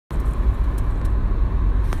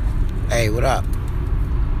Hey, what up?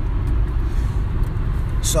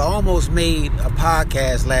 So I almost made a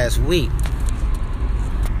podcast last week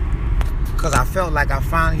because I felt like I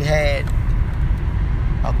finally had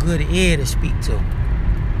a good ear to speak to.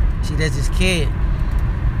 See, there's this kid,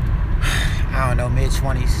 I don't know,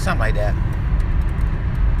 mid-20s, something like that.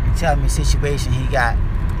 He telling me a situation he got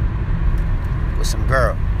with some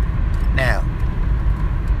girl. Now,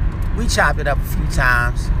 we chopped it up a few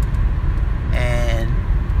times, and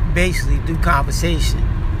basically through conversation,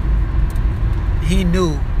 he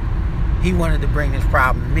knew he wanted to bring this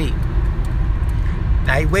problem to me.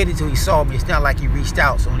 Now, he waited till he saw me. It's not like he reached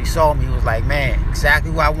out. So when he saw me, he was like, man,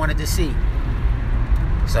 exactly what I wanted to see.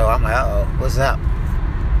 So I'm like, uh-oh, what's up?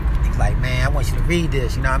 He's like, man, I want you to read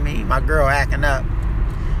this. You know what I mean? My girl acting up.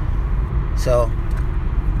 So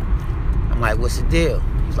I'm like, what's the deal?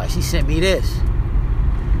 He's like, she sent me this.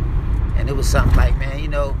 And it was something like, man, you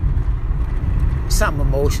know, something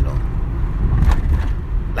emotional.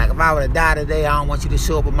 Like, if I were to die today, I don't want you to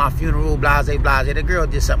show up at my funeral, blase, blase. The girl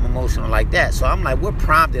did something emotional like that. So I'm like, what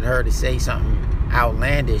prompted her to say something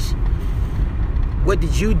outlandish? What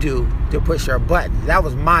did you do to push her buttons? That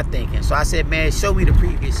was my thinking. So I said, man, show me the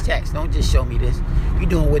previous text. Don't just show me this. You're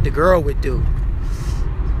doing what the girl would do.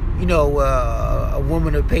 You know, a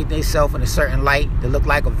woman to paint themselves in a certain light to look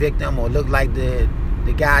like a victim or look like the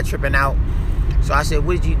guy tripping out. So I said,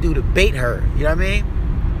 what did you do to bait her? You know what I mean?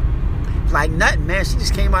 Like nothing, man. She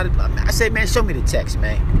just came out of... I said, man, show me the text,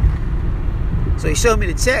 man. So he showed me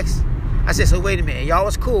the text. I said, so wait a minute. Y'all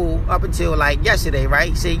was cool up until like yesterday, right?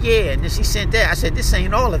 He said, yeah. And then she sent that. I said, this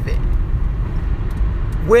ain't all of it.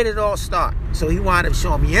 Where did it all start? So he wound up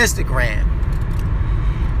showing me Instagram.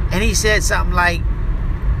 And he said something like,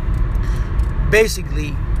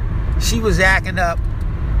 basically, she was acting up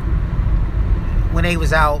when they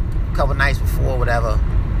was out a couple nights before, whatever.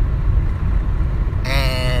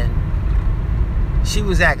 And she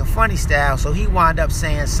was acting funny style, so he wound up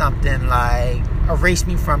saying something like, erase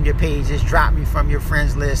me from your pages, drop me from your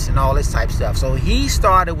friends list, and all this type of stuff. So he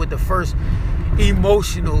started with the first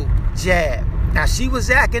emotional jab. Now, she was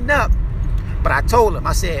acting up, but I told him,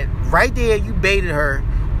 I said, right there, you baited her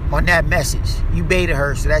on that message. You baited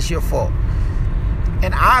her, so that's your fault.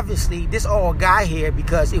 And obviously, this all got here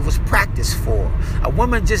because it was practiced for. A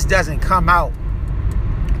woman just doesn't come out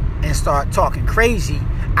and start talking crazy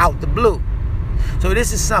out the blue. So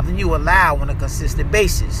this is something you allow on a consistent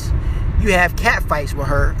basis. You have catfights with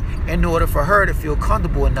her in order for her to feel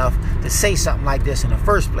comfortable enough to say something like this in the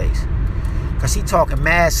first place. Because he talking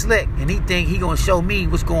mad slick, and he think he going to show me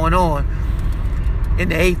what's going on in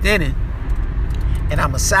the 8th inning, and I'm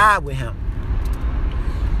going to side with him.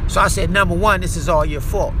 So I said, number one, this is all your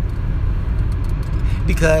fault.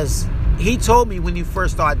 Because he told me when you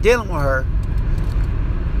first started dealing with her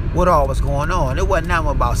what all was going on. It wasn't nothing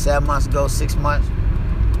about 7 months ago, 6 months.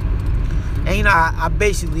 And, you know, I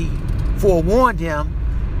basically forewarned him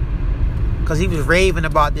because he was raving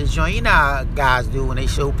about this joint. You know how guys do when they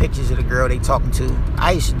show pictures of the girl they talking to.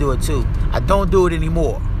 I used to do it too. I don't do it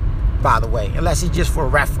anymore, by the way, unless it's just for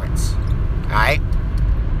reference. All right?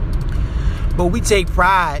 But we take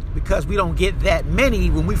pride because we don't get that many.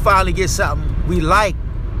 When we finally get something we like,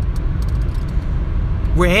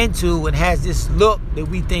 we're into, and has this look that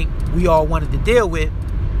we think we all wanted to deal with,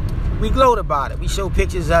 we gloat about it. We show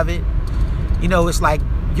pictures of it. You know, it's like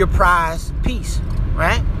your prized piece,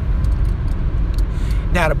 right?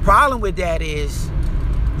 Now, the problem with that is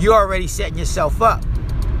you're already setting yourself up.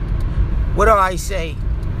 What do I say?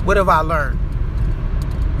 What have I learned?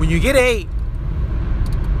 When you get 8,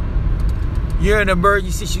 you're in an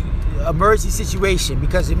emergency situation,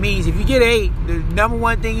 because it means if you get 8, the number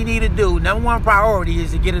one thing you need to do, number one priority,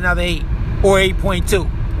 is to get another 8 or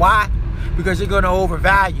 8.2. Why? Because you're going to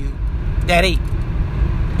overvalue that 8.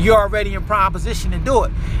 You're already in prime position to do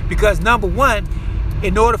it. Because number one,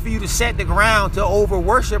 in order for you to set the ground to over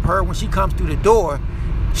worship her when she comes through the door,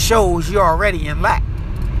 shows you're already in lack.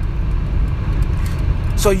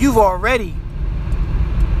 So you've already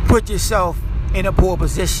put yourself in a poor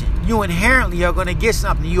position. You inherently are going to get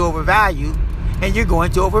something you overvalue, and you're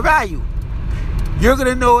going to overvalue. You're going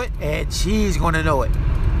to know it, and she's going to know it.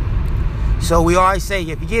 So we always say,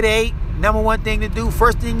 if you get 8, number one thing to do,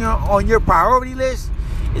 first thing on your priority list,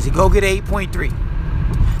 is to go get 8.3.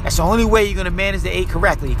 That's the only way you're going to manage the 8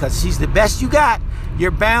 correctly, because she's the best you got.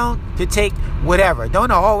 You're bound to take whatever.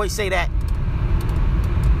 Don't I always say that?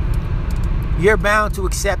 You're bound to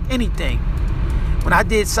accept anything. When I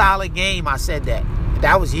did Solid Game, I said that.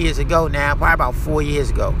 That was years ago now, probably about 4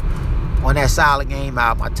 years ago. On that Solid Game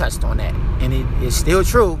album, I touched on that. And it's still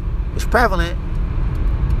true. It's prevalent.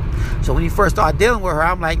 So when you first start dealing with her,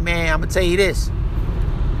 I'm like, man, I'm going to tell you this.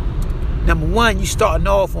 Number one, you starting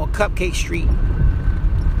off on Cupcake Street,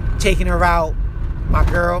 taking her out, my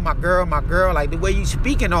girl, my girl, my girl. Like, the way you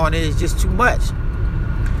speaking on it is just too much.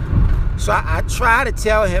 So I try to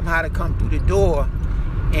tell him how to come through the door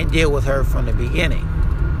and deal with her from the beginning,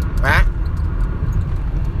 right?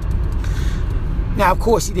 Now, of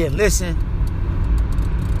course, he didn't listen.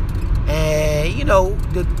 And, you know,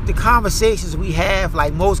 the conversations we have,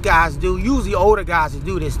 like most guys do, usually older guys will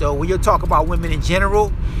do this, though, when you'll talk about women in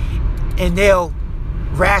general, and they'll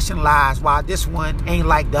rationalize why this one ain't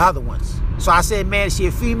like the other ones. So I said, man, is she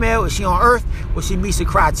a female? Is she on Earth? Or she meets the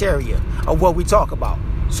criteria of what we talk about?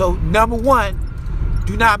 So, number one,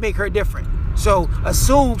 do not make her different. So,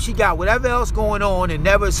 assume she got whatever else going on and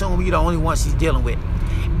never assume you're the only one she's dealing with.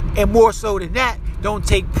 And more so than that, don't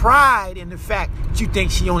take pride in the fact that you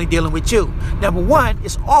think she only dealing with you. Number one,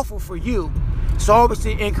 it's awful for you. It's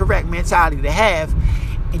obviously an incorrect mentality to have.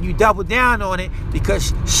 And you double down on it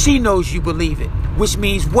because she knows you believe it. Which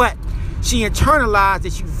means what? She internalized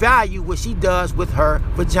that you value what she does with her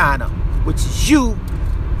vagina, which is you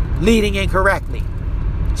leading incorrectly.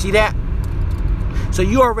 See that? So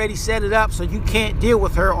you already set it up so you can't deal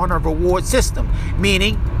with her on a reward system.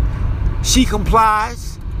 Meaning, she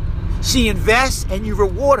complies, she invests, and you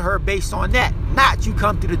reward her based on that. Not you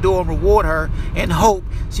come through the door and reward her and hope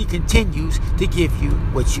she continues to give you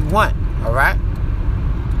what you want. All right?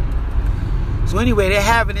 So anyway, they're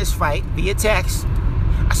having this fight via text.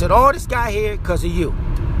 I said, oh, this guy here because of you.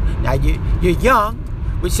 Now, you're young,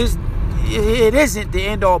 which is, it isn't the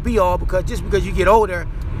end all be all, because just because you get older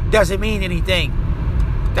doesn't mean anything.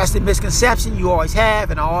 That's the misconception you always have,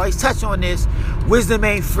 and I always touch on this. Wisdom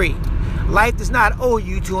ain't free. Life does not owe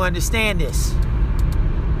you to understand this.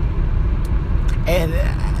 And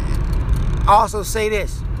I also say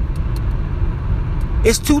this.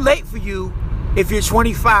 It's too late for you if you're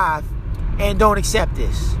 25 and don't accept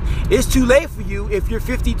this. It's too late for you if you're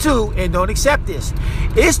 52 and don't accept this.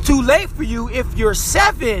 It's too late for you if you're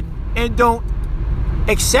 7 and don't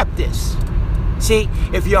accept this. See,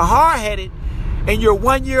 if you're hard-headed and you're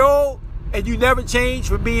 1 year old and you never change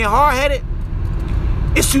from being hard-headed,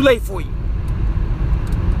 it's too late for you.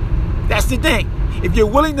 That's the thing. If you're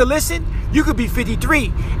willing to listen, you could be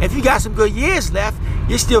 53. If you got some good years left,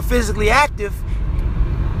 you're still physically active,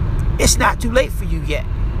 it's not too late for you yet.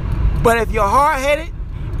 But if you're hard-headed,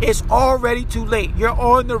 it's already too late. You're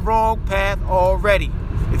on the wrong path already.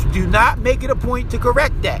 If you do not make it a point to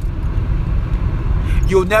correct that,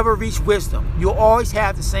 you'll never reach wisdom. You'll always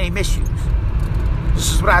have the same issues.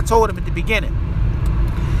 This is what I told him at the beginning.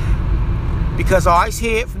 Because I always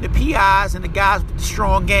hear it from the PIs and the guys with the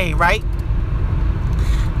strong game, right?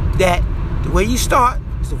 That the way you start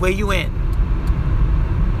is the way you end.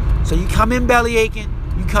 So you come in belly aching.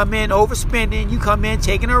 You come in overspending. You come in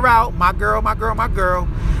taking her out. My girl, my girl, my girl.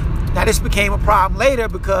 Now this became a problem later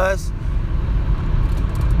because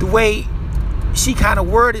the way she kind of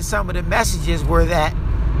worded some of the messages were that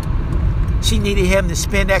she needed him to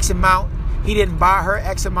spend X amount. He didn't buy her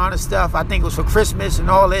X amount of stuff. I think it was for Christmas and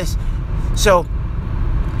all this. So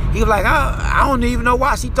he was like, I don't even know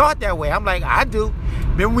why she thought that way. I'm like, I do.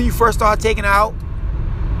 Remember when you first started taking her out?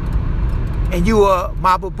 And you were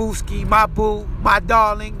my babooski, my boo, my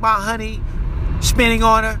darling, my honey, spinning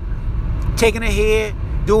on her, taking her here,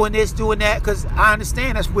 doing this, doing that. Because I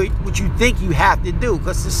understand that's what you think you have to do,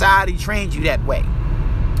 because society trains you that way.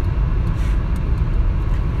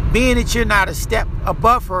 Being that you're not a step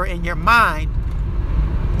above her in your mind,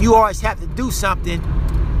 you always have to do something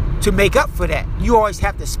to make up for that. You always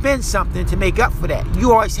have to spend something to make up for that.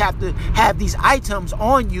 You always have to have these items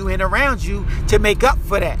on you and around you to make up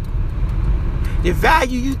for that. The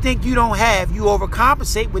value you think you don't have, you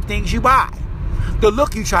overcompensate with things you buy. The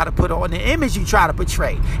look you try to put on, the image you try to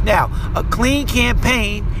portray. Now, a clean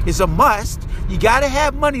campaign is a must. You got to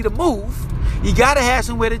have money to move. You got to have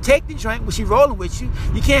somewhere to take the joint when she's rolling with you.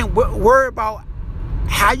 You can't worry about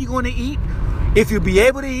how you're going to eat, if you'll be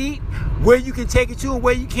able to eat, where you can take it to and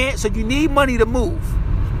where you can't. So you need money to move.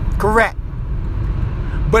 Correct.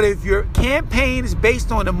 But if your campaign is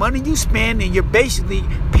based on the money you spend and you're basically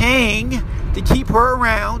paying to keep her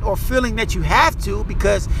around or feeling that you have to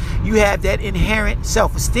because you have that inherent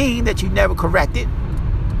self-esteem that you never corrected,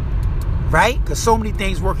 right? Because so many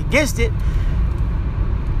things work against it.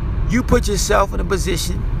 You put yourself in a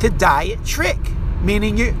position to diet trick,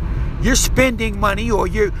 meaning you're spending money, or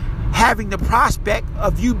you're having the prospect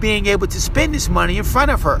of you being able to spend this money in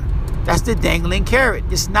front of her. That's the dangling carrot.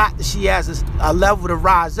 It's not that she has a level to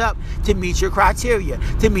rise up to meet your criteria,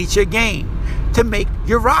 to meet your game, to make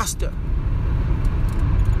your roster.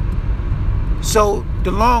 So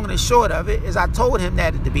the long and the short of it is I told him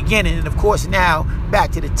that at the beginning, and of course now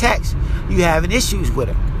back to the text, you having issues with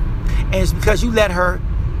her. And it's because you let her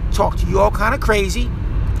talk to you all kind of crazy.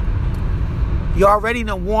 You already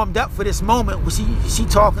done warmed up for this moment where she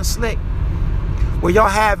talking slick, where y'all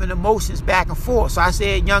having emotions back and forth. So I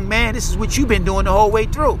said, young man, this is what you've been doing the whole way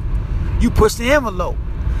through. You pushed the envelope.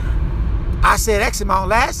 I said X amount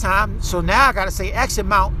last time, so now I got to say X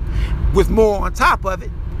amount with more on top of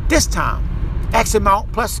it this time. X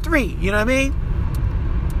amount plus 3, you know what I mean?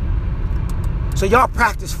 So y'all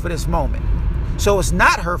practice for this moment. So it's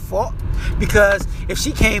not her fault, because if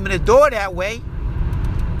she came in the door that way,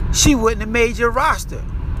 she wouldn't have made your roster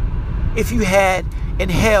if you had and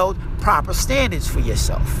held proper standards for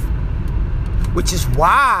yourself. Which is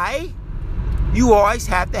why you always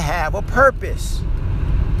have to have a purpose.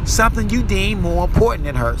 Something you deem more important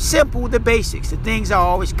than her. Simple, the basics, the things I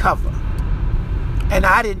always cover. And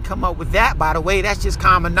I didn't come up with that, by the way. That's just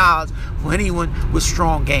common knowledge for anyone with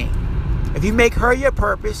strong game. If you make her your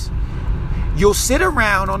purpose, you'll sit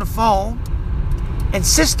around on the phone and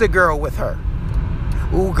sister girl with her.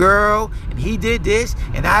 Ooh, girl, and he did this,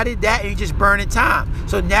 and I did that, and you're just burning time.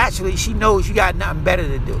 So naturally, she knows you got nothing better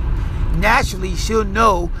to do. Naturally, she'll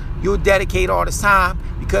know you'll dedicate all this time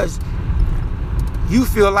because you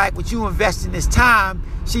feel like when you invest in this time,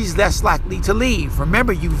 she's less likely to leave.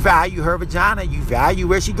 Remember, you value her vagina. You value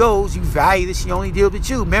where she goes. You value that she only deals with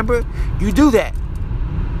you. Remember, you do that.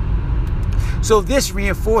 So this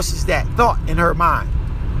reinforces that thought in her mind.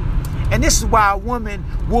 And this is why a woman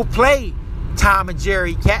will play Tom and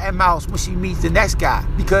Jerry, cat and mouse, when she meets the next guy.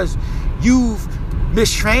 Because you've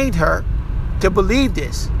mistrained her to believe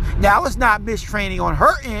this. Now, it's not mistraining on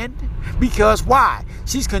her end. Because why?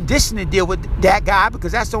 She's conditioned to deal with that guy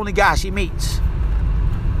because that's the only guy she meets.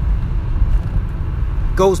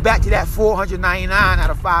 Goes back to that 499 out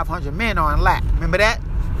of 500 men on lap. Remember that?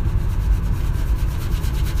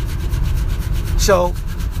 So,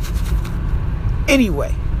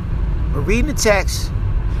 anyway, we're reading the text.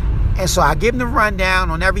 And so I give him the rundown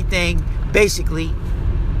on everything. Basically,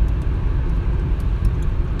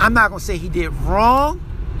 I'm not going to say he did wrong,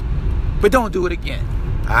 but don't do it again.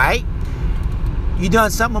 All right? You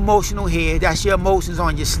done something emotional here. That's your emotions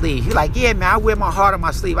on your sleeve. You're like, yeah, man, I wear my heart on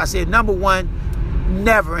my sleeve. I said, number one,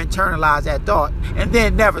 never internalize that thought. And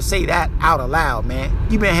then never say that out aloud, man.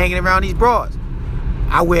 You've been hanging around these broads.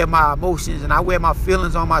 I wear my emotions and I wear my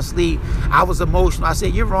feelings on my sleeve. I was emotional. I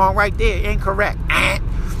said, you're wrong right there. Incorrect.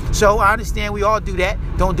 So I understand we all do that.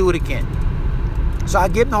 Don't do it again. So I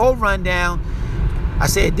give him the whole rundown. I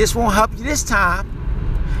said, this won't help you this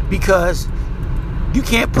time because you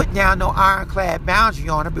can't put down no ironclad boundary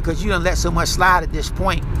on her because you done let so much slide at this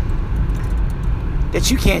point that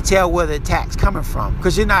you can't tell where the attack's coming from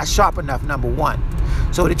because you're not sharp enough, number one.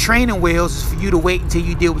 So the training wheels is for you to wait until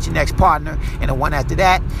you deal with your next partner and the one after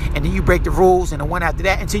that, and then you break the rules and the one after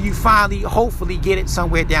that until you finally, hopefully, get it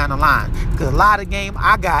somewhere down the line. Because a lot of game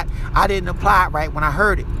I didn't apply it right when I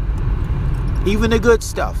heard it. Even the good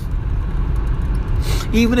stuff.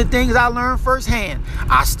 Even the things I learned firsthand,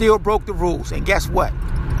 I still broke the rules. And guess what?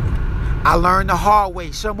 I learned the hard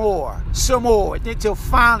way some more. Until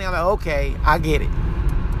finally I'm like, okay, I get it.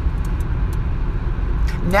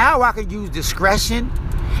 Now I can use discretion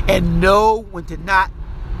and know when to not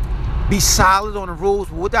be solid on the rules.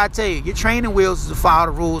 But what did I tell you? Your training wheels is to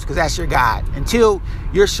follow the rules because that's your guide. Until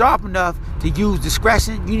you're sharp enough to use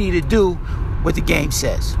discretion, you need to do what the game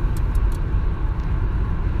says.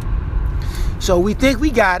 So we think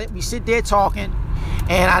we got it. We sit there talking.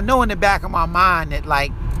 And I know in the back of my mind that,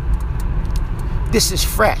 like, this is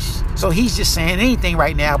fresh. So he's just saying anything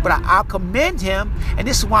right now. But I'll commend him. And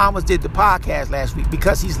this is why I almost did the podcast last week.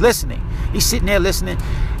 Because he's listening. He's sitting there listening.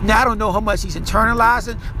 Now, I don't know how much he's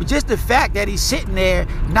internalizing. But just the fact that he's sitting there,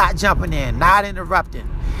 not jumping in, not interrupting,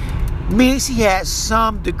 means he has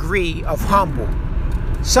some degree of humble.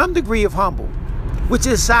 Some degree of humble. Which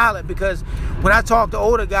is solid. Because when I talk to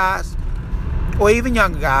older guys, or even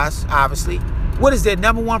younger guys, obviously, what is their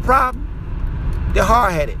number one problem? They're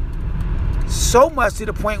hard-headed. So much to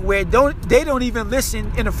the point where they don't even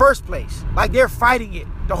listen in the first place. Like they're fighting it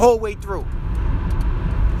the whole way through.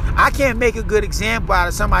 I can't make a good example out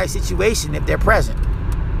of somebody's situation if they're present.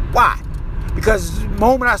 Why? Because the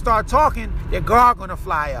moment I start talking, their guard gonna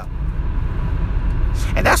fly up.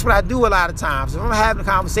 And that's what I do a lot of times. If I'm having a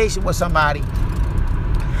conversation with somebody,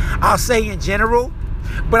 I'll say in general,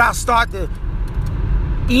 but I'll start to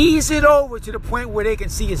ease it over to the point where they can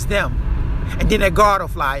see it's them. And then that guard will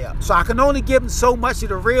fly up. So I can only give them so much of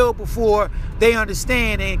the real before they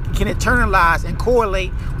understand and can internalize and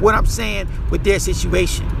correlate what I'm saying with their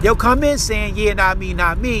situation. They'll come in saying, yeah, not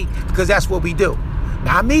me, because that's what we do.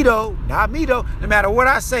 Not me though. No matter what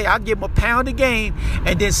I say, I'll give them a pound a game,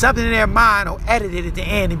 and then something in their mind will edit it at the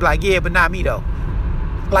end and be like, yeah, but not me though.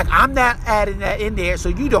 Like, I'm not adding that in there, so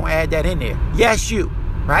you don't add that in there. Yes, you,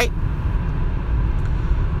 right?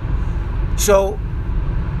 So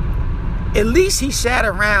at least he sat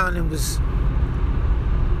around and was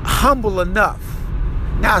humble enough.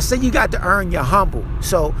 Now, say you got to earn your humble.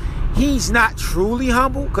 So he's not truly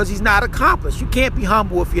humble because he's not accomplished. You can't be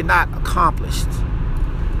humble if you're not accomplished.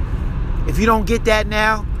 If you don't get that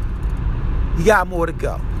now, you got more to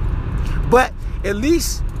go. But at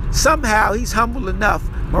least somehow he's humble enough,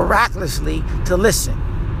 miraculously, to listen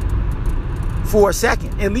for a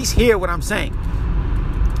second. At least hear what I'm saying.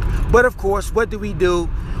 But of course, what do we do?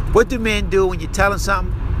 What do men do when you're telling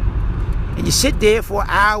something and you sit there for an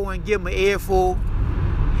hour and give them an earful,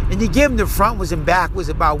 and you give him the frontwards and backwards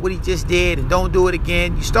about what he just did and don't do it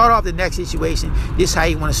again? You start off the next situation. This is how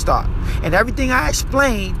you want to start. And everything I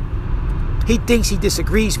explain, he thinks he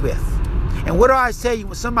disagrees with. And what do I tell you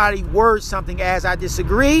when somebody words something as I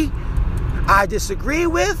disagree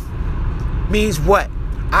with, means what?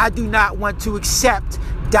 I do not want to accept ...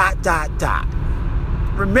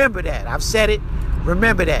 Remember that. I've said it.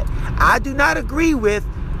 Remember that. I do not agree with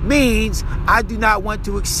means I do not want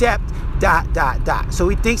to accept ... So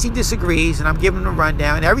he thinks he disagrees, and I'm giving him a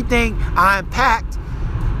rundown. And everything I unpacked,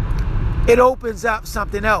 it opens up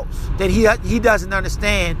something else that he doesn't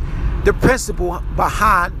understand, the principle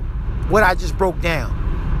behind what I just broke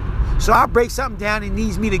down. So I break something down and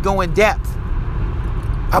needs me to go in depth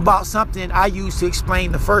about something I used to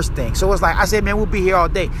explain the first thing. So it's like I said, man, we'll be here all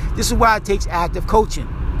day. This is why it takes active coaching,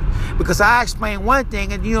 because I explain one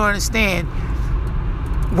thing and you don't understand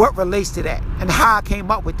what relates to that and how I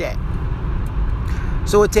came up with that.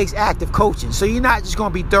 So it takes active coaching. So you're not just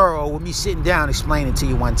going to be thorough with me sitting down explaining to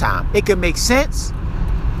you one time. It can make sense,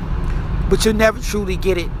 but you'll never truly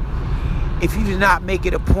get it if you do not make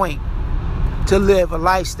it a point to live a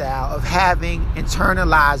lifestyle of having,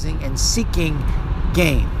 internalizing, and seeking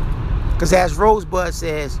gain. Because as Rosebud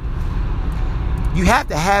says, you have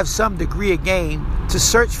to have some degree of gain to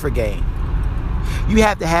search for gain. You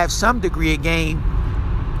have to have some degree of gain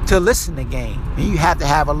to listen to gain. And you have to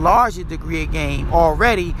have a larger degree of gain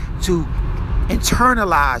already to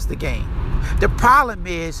internalize the gain. The problem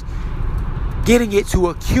is getting it to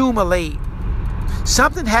accumulate.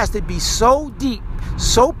 Something has to be so deep,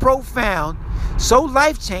 so profound, so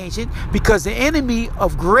life-changing, because the enemy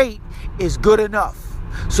of great is good enough.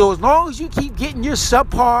 So as long as you keep getting your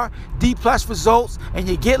subpar D+ results and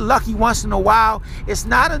you get lucky once in a while, it's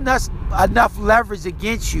not enough leverage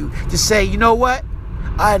against you to say, you know what?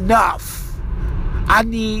 Enough. I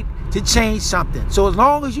need to change something. So as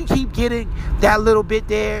long as you keep getting that little bit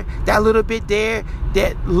there, that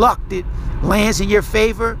luck that lands in your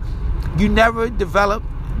favor, you never develop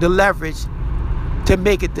the leverage to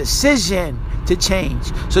make a decision to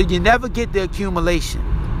change. So you never get the accumulation.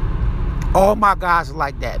 All my guys are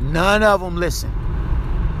like that. None of them listen.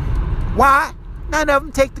 Why? None of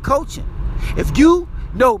them take the coaching. If you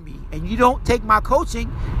know me and you don't take my coaching,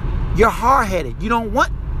 you're hard-headed. You don't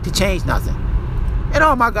want to change nothing. And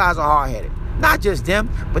all my guys are hard-headed. Not just them,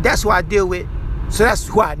 but that's who I deal with. So that's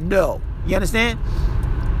who I know. You understand?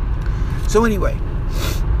 So anyway,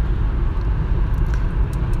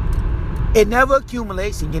 it never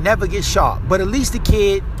accumulates and you never get sharp. But at least the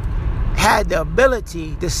kid had the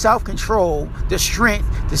ability, the self-control, the strength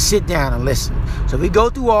to sit down and listen. So we go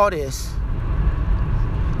through all this.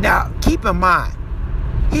 Now, keep in mind,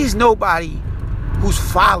 he's nobody who's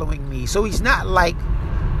following me. So he's not like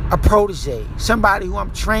a protege, somebody who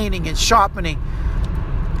I'm training and sharpening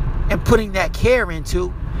and putting that care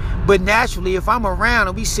into. But naturally, if I'm around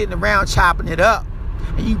and we sitting around chopping it up,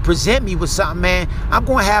 and you present me with something, man, I'm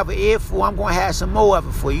going to have an earful. I'm going to have some more of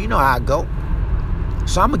it for you. You know how I go.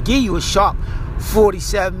 So I'm going to give you a sharp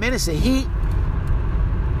 47 minutes of heat.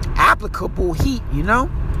 Applicable heat, you know.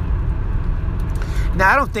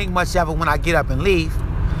 Now, I don't think much of it when I get up and leave.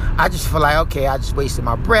 I just feel like, okay, I just wasted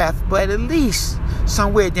my breath. But at least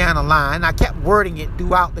somewhere down the line, I kept wording it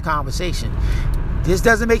throughout the conversation. This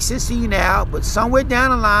doesn't make sense to you now, but somewhere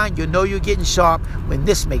down the line, you'll know you're getting sharp when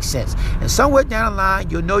this makes sense. And somewhere down the line,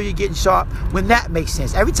 you'll know you're getting sharp when that makes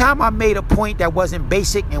sense. Every time I made a point that wasn't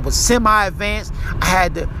basic and was semi-advanced, I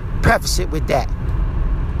had to preface it with that.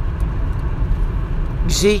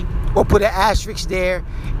 You see? Or put an asterisk there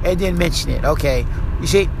and then mention it. Okay. You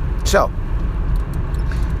see? So,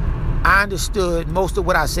 I understood most of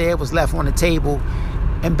what I said was left on the table.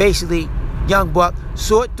 And basically, young buck,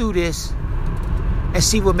 sort through this and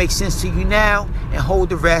see what makes sense to you now and hold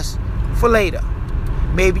the rest for later.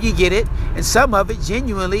 Maybe you get it, and some of it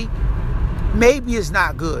genuinely maybe it's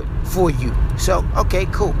not good for you. So, okay,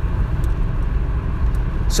 cool.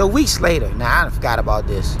 So weeks later, now I forgot about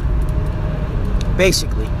this,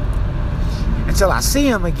 basically, until I see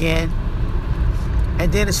him again,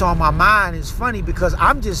 and then it's on my mind. It's funny because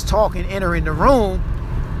I'm just talking, entering the room,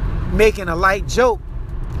 making a light joke,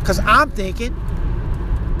 because I'm thinking,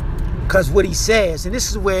 because what he says, and this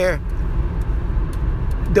is where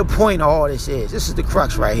the point of all this is. This is the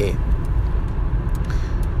crux right here.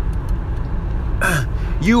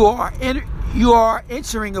 You are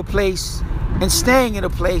entering a place and staying in a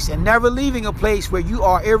place and never leaving a place where you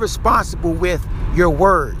are irresponsible with your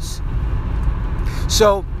words.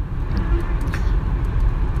 So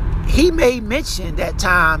he made mention that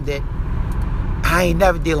time that I ain't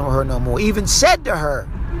never dealing with her no more. Even said to her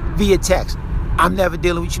via text, I'm never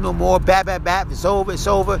dealing with you no more. Bap, bap, bap. It's over. It's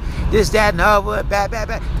over. This, that, and the other. Bap, bap,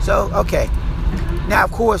 bap. So, okay. Now,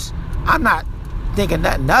 of course, I'm not thinking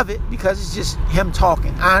nothing of it because it's just him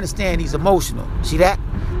talking. I understand he's emotional. See that?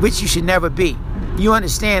 Which you should never be. You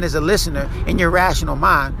understand as a listener in your rational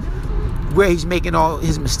mind where he's making all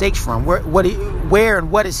his mistakes from. Where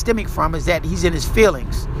and what is stemming from is that he's in his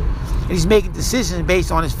feelings. And he's making decisions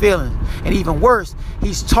based on his feelings. And even worse,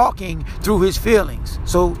 he's talking through his feelings.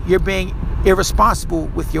 So you're being irresponsible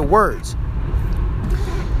with your words.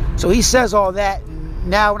 So he says all that. And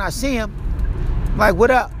now when I see him, I'm like,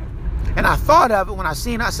 what up? And I thought of it when I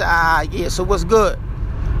seen it. I said, yeah, so what's good?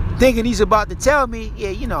 Thinking he's about to tell me, yeah,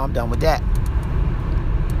 you know I'm done with that.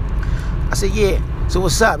 I said, yeah, so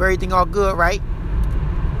what's up? Everything all good, right?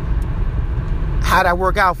 How'd that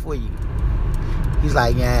work out for you? He's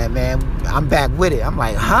like, yeah, man, I'm back with it. I'm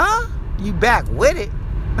like, huh? You back with it?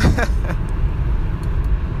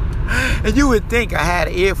 And you would think I had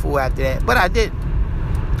an earful after that, but I didn't.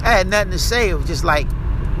 I had nothing to say. It was just like,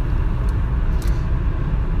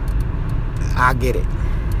 I get it.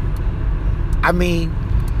 I mean,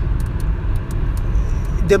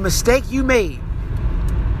 the mistake you made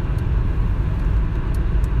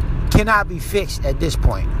cannot be fixed at this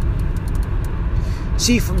point.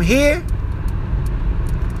 See, from here,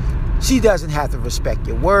 she doesn't have to respect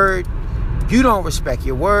your word. You don't respect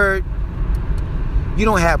your word. You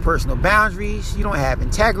don't have personal boundaries. You don't have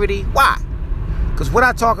integrity. Why? Because what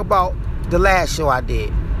I talk about the last show I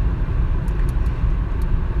did,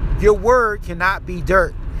 your word cannot be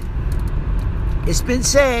dirt. It's been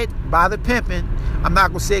said by the pimpin'. I'm not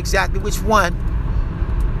going to say exactly which one.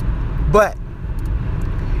 But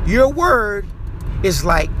your word is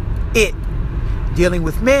like it. Dealing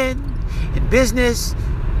with men, in business,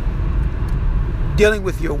 dealing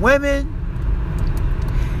with your women.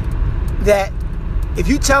 That if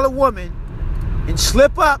you tell a woman and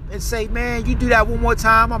slip up and say, man, you do that one more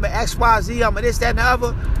time, I'm an XYZ, I'm a this, that, and the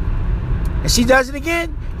other, and she does it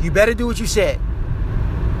again, you better do what you said.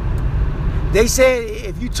 They said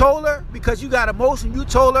if you told her, because you got emotion, you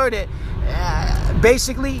told her that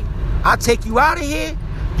basically, I'll take you out of here,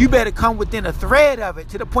 you better come within a thread of it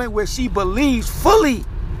to the point where she believes fully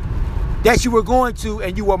that you were going to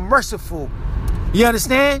and you were merciful. You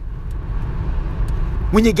understand?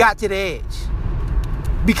 When you got to the edge.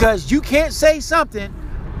 Because you can't say something,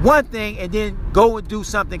 one thing, and then go and do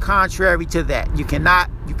something contrary to that. You cannot.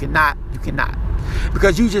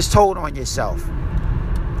 Because you just told on yourself.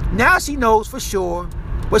 Now she knows for sure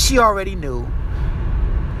what she already knew.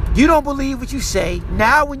 You don't believe what you say.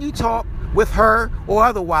 Now when you talk with her or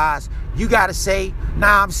otherwise, you got to say,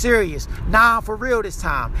 nah, I'm serious. Nah, I'm for real this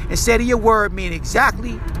time. Instead of your word mean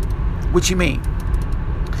exactly what you mean.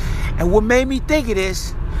 And what made me think of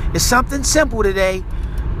this is something simple today.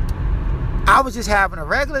 I was just having a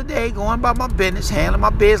regular day, going about my business, handling my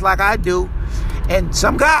biz like I do. And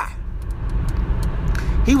some guy,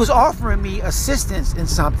 he was offering me assistance in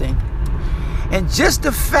something. And just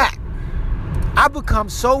the fact I become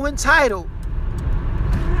so entitled,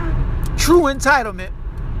 true entitlement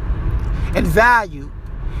and value,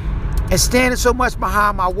 and standing so much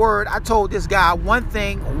behind my word, I told this guy one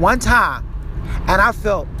thing one time, and I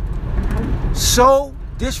felt so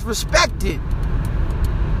disrespected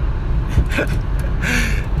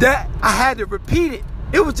that I had to repeat it.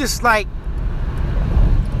 It was just like,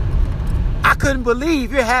 I couldn't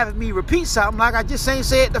believe you're having me repeat something like I just ain't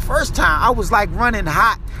said it the first time. I was like running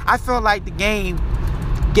hot. I felt like the game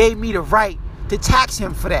gave me the right to tax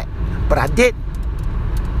him for that, but I didn't.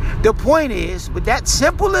 The point is, with that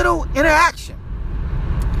simple little interaction,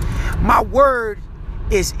 my word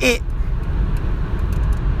is it.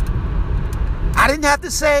 I didn't have to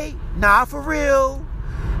say, nah, for real.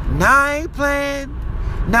 Nah, I ain't playing.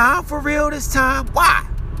 Nah, I'm for real this time. Why?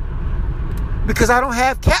 Because I don't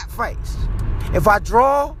have cat fights. If I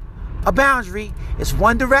draw a boundary, it's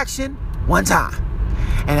one direction, one time.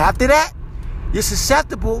 And after that, you're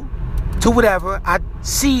susceptible to whatever I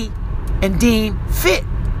see and deem fit.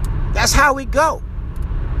 That's how it go.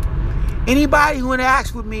 Anybody who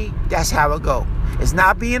interacts with me, that's how it go. It's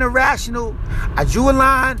not being irrational. I drew a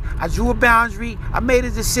line. I drew a boundary. I made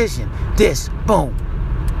a decision. This, boom.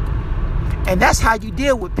 And that's how you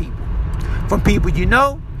deal with people. From people you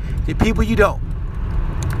know to people you don't.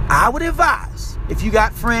 I would advise, if you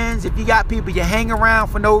got friends, if you got people you hang around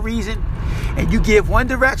for no reason, and you give one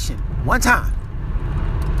direction, one time,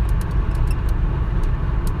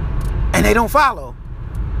 and they don't follow,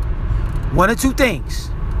 one or two things.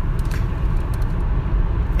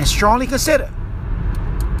 And strongly consider,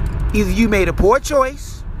 either you made a poor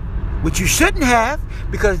choice, which you shouldn't have,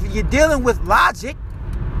 because you're dealing with logic,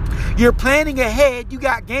 you're planning ahead, you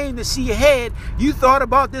got game to see ahead, you thought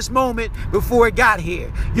about this moment before it got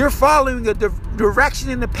here. You're following a direction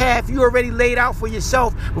in the path you already laid out for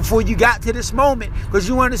yourself before you got to this moment, because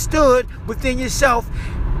you understood within yourself,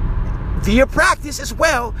 via practice as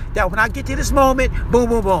well, that when I get to this moment, boom,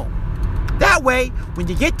 boom, boom. That way, when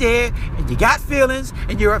you get there and you got feelings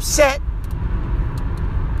and you're upset,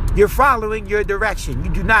 you're following your direction. You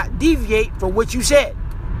do not deviate from what you said.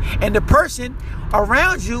 And the person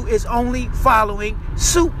around you is only following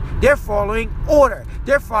suit. They're following order.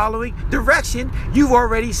 They're following direction you've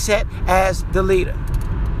already set as the leader.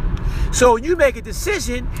 So when you make a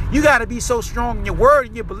decision, you got to be so strong in your word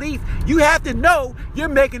and your belief. You have to know you're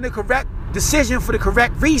making the correct decision for the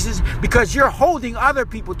correct reasons, because you're holding other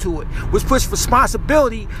people to it, which puts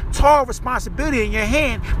responsibility, tall responsibility in your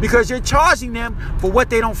hand, because you're charging them for what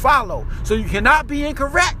they don't follow. So you cannot be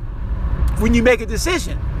incorrect when you make a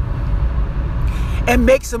decision and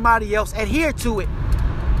make somebody else adhere to it,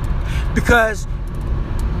 because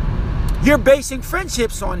you're basing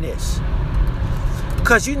friendships on this.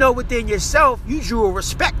 Because you know within yourself, you drew a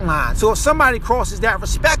respect line. So if somebody crosses that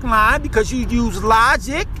respect line because you use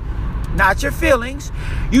logic, not your feelings,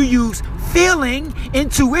 you use feeling,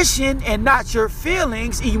 intuition, and not your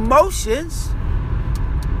feelings, emotions,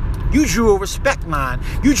 you drew a respect line.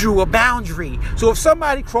 You drew a boundary. So if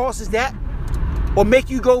somebody crosses that, or make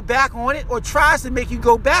you go back on it, or tries to make you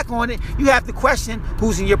go back on it, you have to question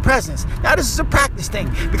who's in your presence. Now, this is a practice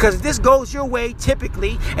thing, because if this goes your way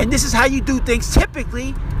typically, and this is how you do things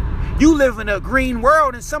typically, you live in a green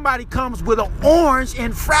world and somebody comes with an orange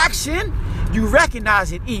infraction, you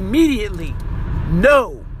recognize it immediately.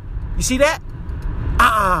 No. You see that?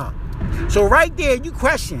 So right there, you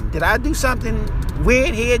question, did I do something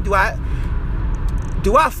weird here? Do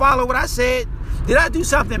I follow what I said? Did I do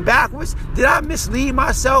something backwards? Did I mislead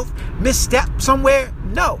myself? Misstep somewhere?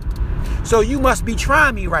 No. So you must be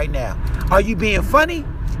trying me right now. Are you being funny?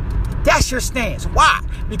 That's your stance. Why?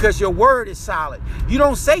 Because your word is solid. You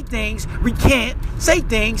don't say things, recant, say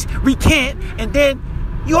things, recant, and then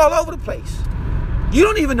you all over the place. You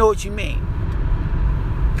don't even know what you mean.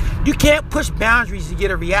 You can't push boundaries to get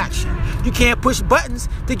a reaction. You can't push buttons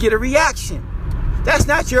to get a reaction. That's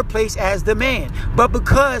not your place as the man. But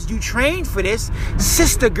because you trained for this,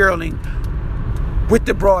 sister girling with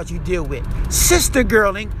the broads you deal with. Sister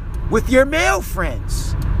girling with your male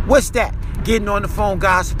friends. What's that? Getting on the phone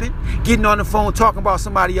gossiping. Getting on the phone talking about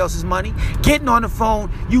somebody else's money. Getting on the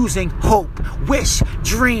phone using hope, wish,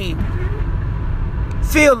 dream,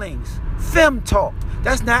 feelings, femme talk.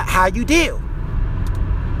 That's not how you deal.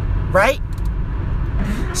 Right?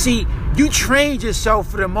 See, you trained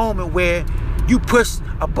yourself for the moment where you pushed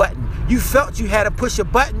a button. You felt you had to push a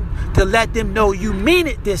button to let them know you mean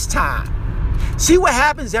it this time. See what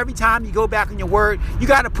happens every time you go back on your word? You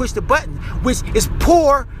got to push the button, which is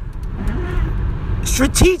poor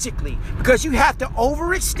strategically, because you have to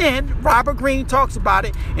overextend. Robert Greene talks about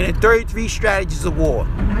it in the 33 Strategies of War.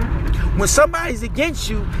 When somebody's against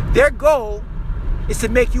you, their goal is to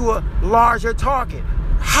make you a larger target.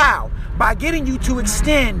 How? By getting you to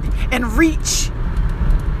extend and reach.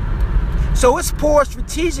 So it's poor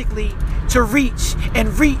strategically to reach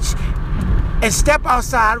and step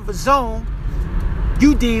outside of a zone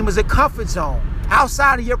you deem as a comfort zone,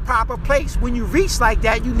 outside of your proper place. When you reach like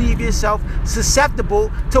that, you leave yourself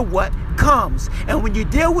susceptible to what comes. And when you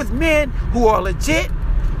deal with men who are legit,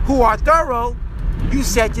 who are thorough, you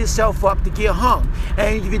set yourself up to get hung.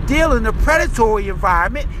 And if you deal in a predatory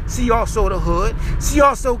environment, see also the hood, see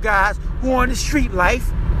also guys who are in the street life,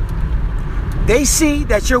 they see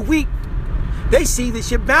that you're weak. They see that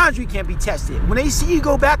your boundary can be tested. When they see you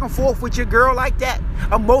go back and forth with your girl like that,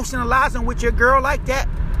 emotionalizing with your girl like that,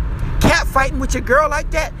 catfighting with your girl like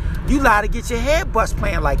that, you lie to get your head bust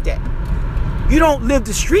playing like that. You don't live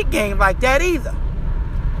the street game like that either.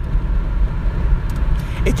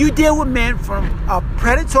 If you deal with men from a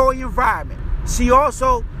predatory environment, see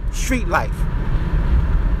also street life,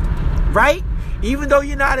 right? Even though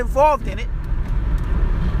you're not involved in it,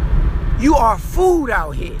 you are food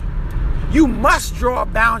out here. You must draw a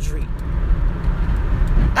boundary.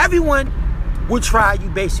 Everyone will try you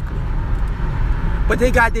basically, but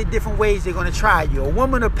they got their different ways they're going to try you. A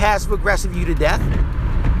woman will passive aggressive you to death,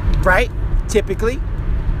 right? Typically.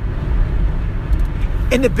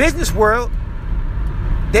 In the business world,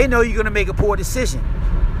 they know you're going to make a poor decision.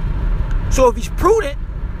 So if he's prudent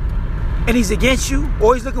and he's against you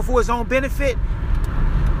or he's looking for his own benefit,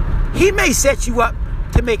 he may set you up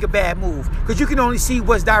to make a bad move because you can only see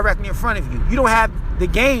what's directly in front of you. You don't have the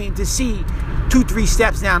game to see 2-3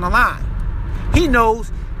 steps down the line. He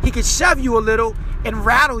knows he can shove you a little and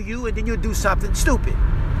rattle you, and then you'll do something stupid,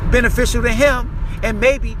 beneficial to him and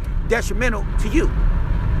maybe detrimental to you.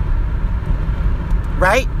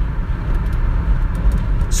 Right?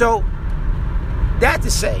 So, that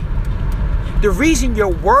to say, the reason your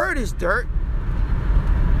word is dirt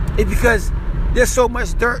is because there's so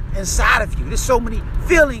much dirt inside of you. There's so many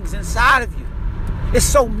feelings inside of you. It's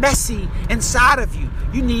so messy inside of you.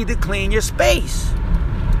 You need to clean your space.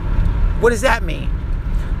 What does that mean?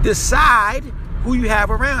 Decide who you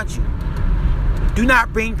have around you. Do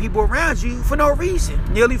not bring people around you for no reason.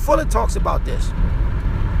 Neely Fuller talks about this.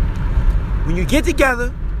 When you get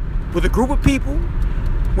together with a group of people,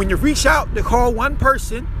 when you reach out to call one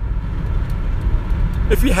person,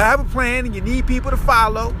 if you have a plan and you need people to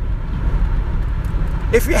follow,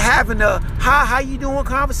 if you're having a hi, how you doing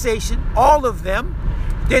conversation, all of them,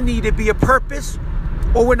 there need to be a purpose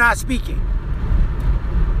or we're not speaking.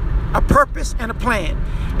 A purpose and a plan.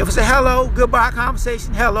 If it's a hello, goodbye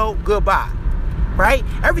conversation, hello, goodbye. Right?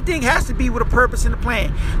 Everything has to be with a purpose and a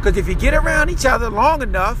plan. Because if you get around each other long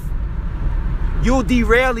enough, you'll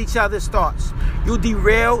derail each other's thoughts. You'll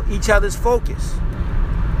derail each other's focus.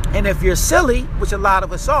 And if you're silly, which a lot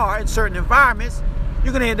of us are in certain environments,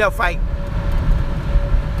 you're going to end up fighting.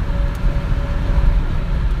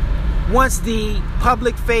 Once the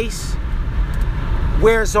public face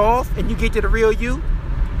wears off and you get to the real you,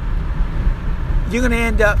 you're going to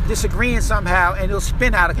end up disagreeing somehow and it'll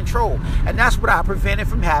spin out of control. And that's what I prevented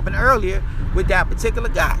from happening earlier with that particular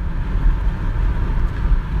guy.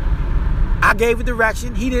 I gave a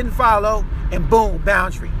direction, he didn't follow, and boom,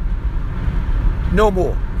 boundary. No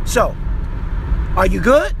more. So, are you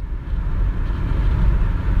good?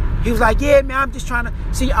 He was like, yeah, man, I'm just trying to.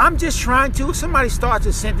 See, I'm just trying to. If somebody starts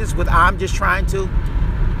a sentence with I'm just trying to,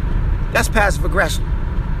 that's passive aggression.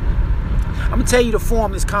 I'm going to tell you the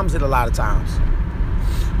form this comes in a lot of times.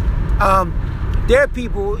 There are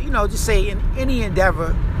people, just say in any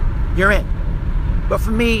endeavor you're in. But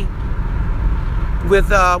for me, with,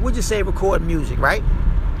 we'll just say recording music, right?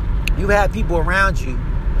 You have people around you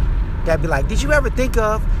that be like, did you ever think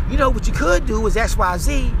of, what you could do is X, Y,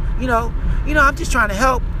 Z, I'm just trying to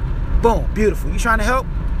help. Boom, beautiful. You trying to help?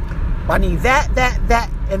 Well, I need that,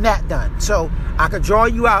 and that done. So I could draw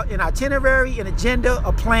you out an itinerary, an agenda,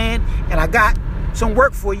 a plan, and I got some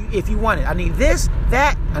work for you if you want it. I need this,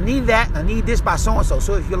 that, I need this by so-and-so.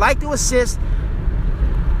 So if you like to assist,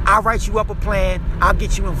 I'll write you up a plan. I'll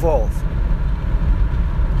get you involved.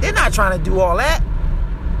 They're not trying to do all that.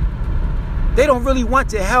 They don't really want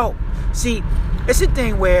to help. See, it's a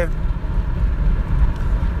thing where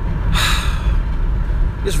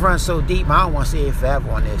this runs so deep, I don't want to say it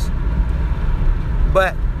forever on this.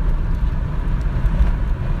 But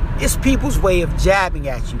it's people's way of jabbing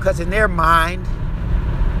at you because in their mind,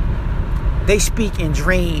 they speak in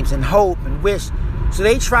dreams and hope and wish. So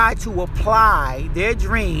they try to apply their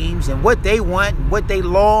dreams and what they want and what they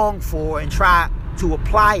long for and try to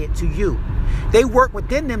apply it to you. They work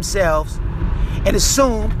within themselves and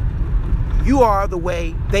assume you are the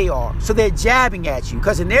way they are. So they're jabbing at you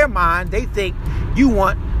because in their mind, they think you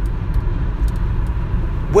want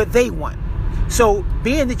what they want. So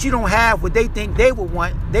being that you don't have what they think they would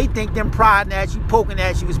want, they think them prodding at you, poking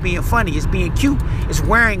at you is being funny, it's being cute, it's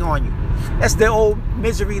wearing on you. That's the old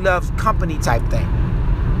misery loves company type thing.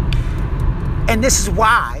 And this is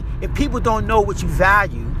why, if people don't know what you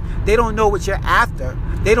value, they don't know what you're after,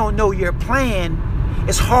 they don't know your plan,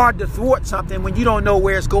 it's hard to thwart something when you don't know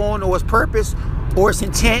where it's going or its purpose or its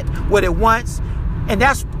intent, what it wants. And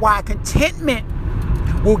that's why contentment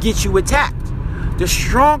will get you attacked. The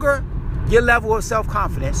stronger your level of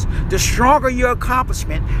self-confidence, the stronger your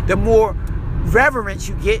accomplishment, the more reverence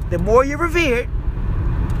you get, the more you're revered,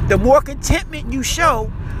 the more contentment you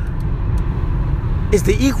show, is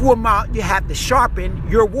the equal amount you have to sharpen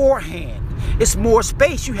your war hand. It's more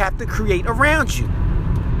space you have to create around you.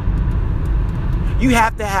 You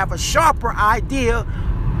have to have a sharper idea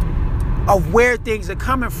of where things are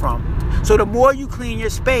coming from. So the more you clean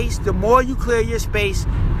your space, the more you clear your space,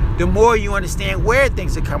 the more you understand where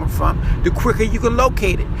things are coming from, the quicker you can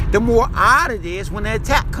locate it. The more odd it is when the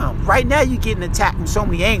attack comes. Right now you're getting attacked from so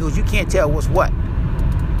many angles, you can't tell what's what.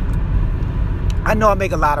 I know I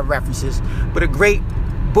make a lot of references, but a great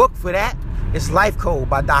book for that is Life Code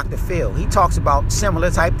by Dr. Phil. He talks about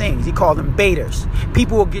similar type things. He called them baiters.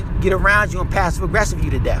 People will get around you and passive aggressive you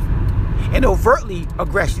to death, and overtly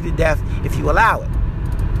aggress you to death if you allow it.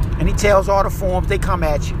 And he tells all the forms they come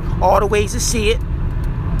at you, all the ways to see it.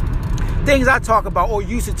 Things I talk about or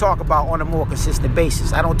used to talk about on a more consistent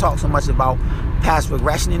basis. I don't talk so much about passive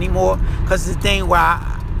aggression anymore because it's a thing where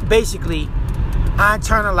I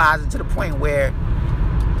internalize it to the point where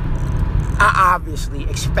I obviously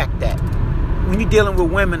expect that. When you're dealing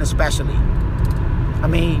with women especially, I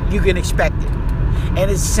mean, you can expect it.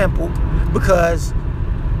 And it's simple because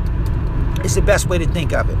it's the best way to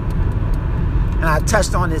think of it. And I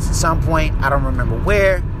touched on this at some point. I don't remember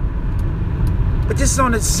where. But just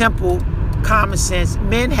on a simple, common sense,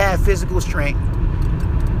 men have physical strength.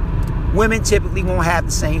 Women typically won't have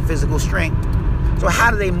the same physical strength. So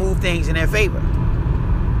how do they move things in their favor?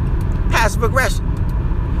 Passive aggression.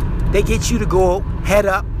 They get you to go head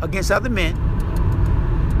up against other men.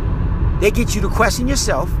 They get you to question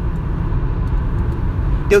yourself.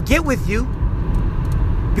 They'll get with you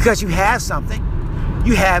because you have something.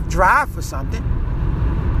 You have drive for something.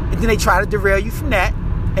 And then they try to derail you from that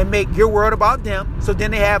and make your world about them. So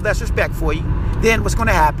then they have less respect for you. Then what's going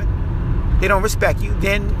to happen? They don't respect you.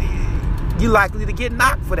 Then you're likely to get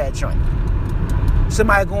knocked for that joint.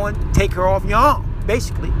 Somebody going to take her off your arm,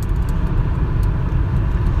 basically.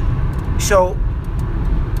 So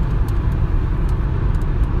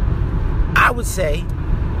I would say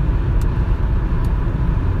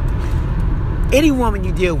any woman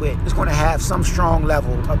you deal with is going to have some strong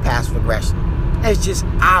level of passive aggression. It's just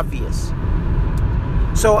obvious.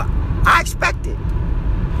 So I expect it.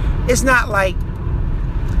 It's not like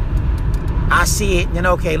I see it and then,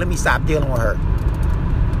 okay, let me stop dealing with her.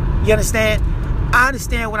 You understand? I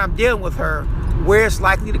understand when I'm dealing with her, where it's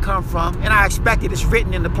likely to come from, and I expect it. It's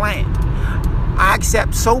written in the plan. I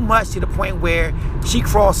accept so much to the point where she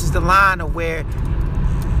crosses the line of where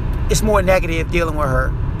it's more negative dealing with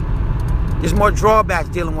her. There's more drawbacks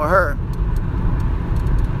dealing with her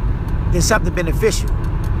than something beneficial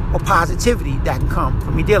or positivity that can come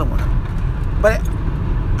from me dealing with her. But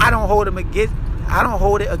I don't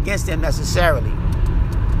hold it against them necessarily.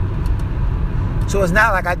 So it's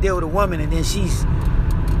not like I deal with a woman and then she's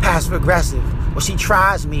passive aggressive or she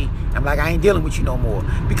tries me and I'm like, I ain't dealing with you no more.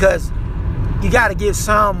 Because you got to give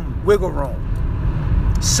some wiggle room.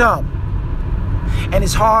 Some. And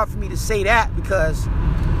it's hard for me to say that because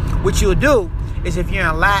what you'll do is if you're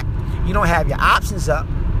in lack, you don't have your options up,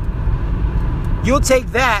 you'll take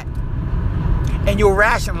that and you'll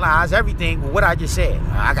rationalize everything with what I just said.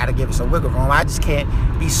 I got to give it some wiggle room. I just can't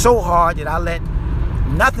be so hard that I let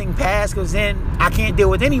nothing pass because then I can't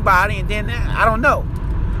deal with anybody and then I don't know.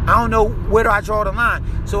 I don't know where do I draw the line.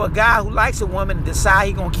 So a guy who likes a woman and decide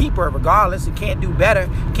he's going to keep her regardless and can't do better,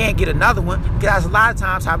 can't get another one, because that's a lot of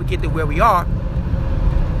times how we get to where we are.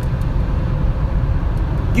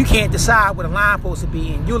 You can't decide what a line supposed to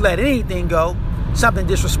be and you'll let anything go, something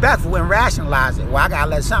disrespectful, and rationalize it. Well, I got to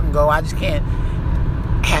let something go. I just can't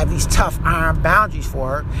have these tough iron boundaries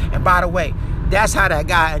for her. And by the way, that's how that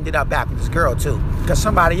guy ended up back with this girl too. Because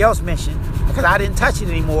somebody else mentioned, because I didn't touch it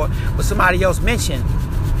anymore, but somebody else mentioned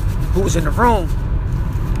who was in the room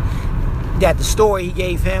that the story he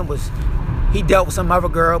gave him was he dealt with some other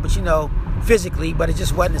girl, but you know, physically, but it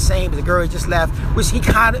just wasn't the same as the girl he just left, which he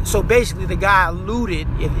kind of, so basically the guy alluded,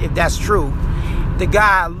 if that's true, the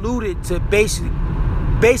guy alluded to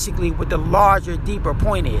basically what the larger, deeper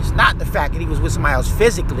point is. Not the fact that he was with somebody else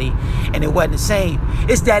physically and it wasn't the same.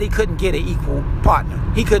 It's that he couldn't get an equal partner.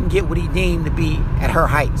 He couldn't get what he deemed to be at her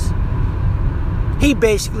heights. He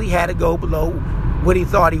basically had to go below what he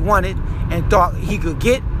thought he wanted and thought he could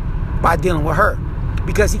get by dealing with her,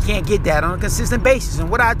 because he can't get that on a consistent basis.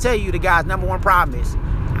 And what I tell you, the guy's number one problem is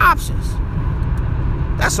options.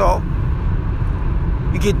 That's all.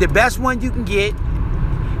 You get the best one you can get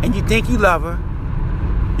and you think you love her,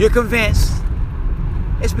 you're convinced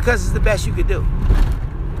it's because it's the best you could do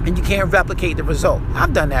and you can't replicate the result.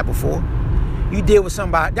 I've done that before. You deal with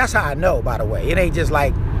somebody, that's how I know, by the way. It ain't just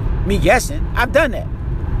like me guessing. I've done that.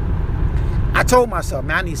 I told myself,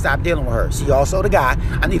 man, I need to stop dealing with her. She also the guy.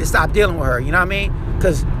 I need to stop dealing with her. You know what I mean?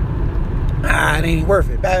 Because it ain't worth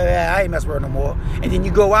it. I ain't messing with her no more. And then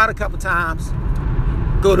you go out a couple times,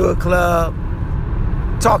 go to a club,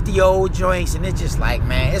 talk to your old joints, and it's just like,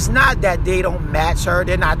 man, it's not that they don't match her.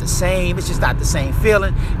 They're not the same. It's just not the same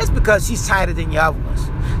feeling. It's because she's tighter than your other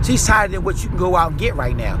ones. She's tighter than what you can go out and get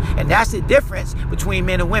right now. And that's the difference between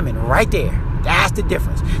men and women right there. That's the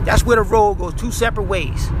difference. That's where the road goes two separate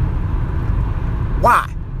ways.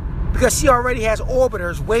 Why? Because she already has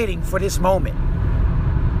orbiters waiting for this moment.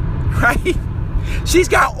 Right? She's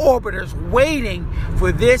got orbiters waiting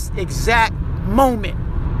for this exact moment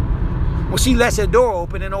when she lets her door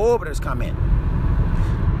open and the orbiters come in.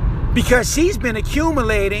 Because she's been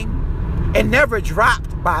accumulating and never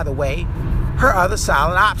dropped, by the way, her other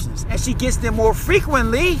solid options. And she gets them more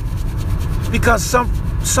frequently because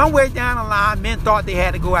somewhere down the line, men thought they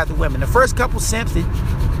had to go after women. The first couple simps that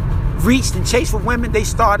reached and chased for women, they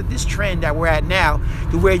started this trend that we're at now,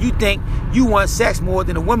 to where you think you want sex more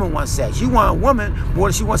than a woman wants sex. You want a woman more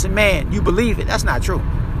than she wants a man. You believe it. That's not true.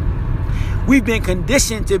 We've been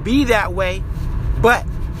conditioned to be that way, but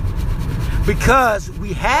because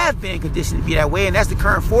we have been conditioned to be that way, and that's the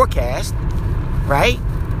current forecast, right?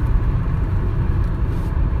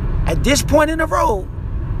 At this point in the road,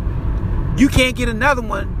 you can't get another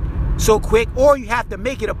one so quick, or you have to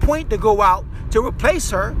make it a point to go out to replace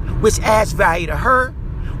her, which adds value to her,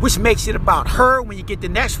 which makes it about her when you get the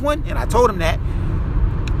next one. And I told him that.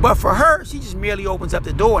 But for her, she just merely opens up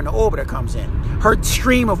the door and the orbiter comes in. Her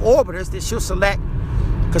stream of orbiters that she'll select,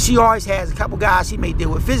 because she always has a couple guys she may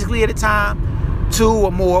deal with physically at a time, 2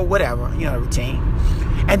 or more, whatever, routine.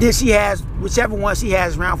 And then she has whichever one she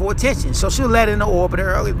has around for attention. So she'll let in the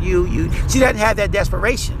orbiter, she doesn't have that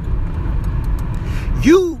desperation.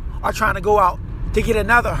 You are trying to go out to get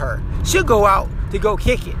another her. She'll go out to go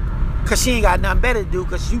kick it because she ain't got nothing better to do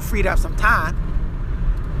because you freed up some time.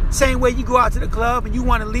 Same way you go out to the club and you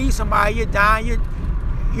want to leave somebody, you're dying,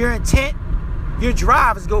 your intent, your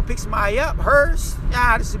drive is to go pick somebody up. Hers,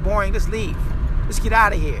 this is boring, let's leave. Let's get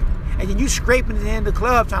out of here. And then you scraping it in the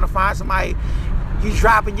club trying to find somebody, you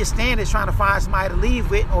dropping your standards trying to find somebody to leave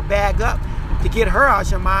with or bag up to get her out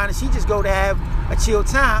your mind, and she just go to have a chill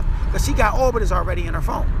time because she got orbiters already in her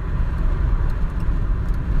phone.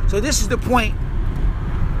 So this is the point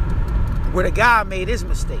where the guy made his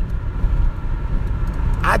mistake.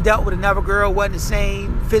 I dealt with another girl, wasn't the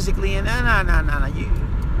same physically, and no.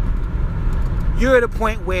 You're at a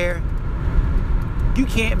point where you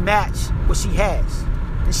can't match what she has.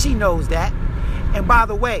 And she knows that. And by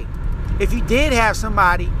the way, if you did have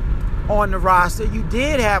somebody on the roster, you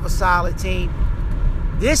did have a solid team,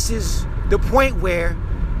 this is the point where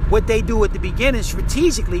what they do at the beginning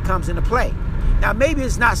strategically comes into play. Now, maybe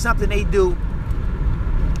it's not something they do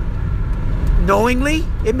knowingly.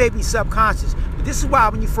 It may be subconscious. But this is why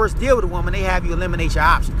when you first deal with a woman, they have you eliminate your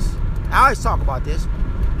options. I always talk about this.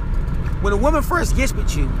 When a woman first gets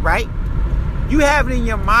with you, right, you have it in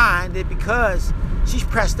your mind that because she's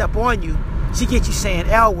pressed up on you, she gets you saying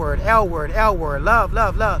L word, L word, L word, love,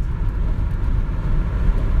 love, love,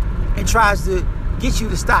 and tries to get you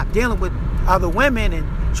to stop dealing with other women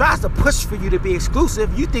and tries to push for you to be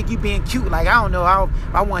exclusive. You think you being cute, like, I don't know,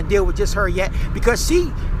 I want to deal with just her yet, because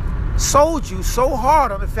she sold you so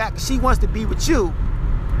hard on the fact that she wants to be with you,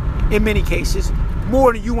 in many cases,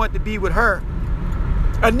 more than you want to be with her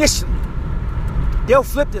initially. They'll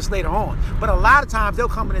flip this later on, but a lot of times they'll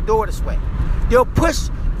come in the door this way. They'll push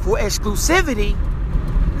for exclusivity,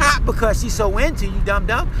 not because she's so into you,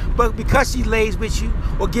 dum-dum, but because she lays with you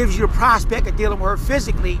or gives you the prospect of dealing with her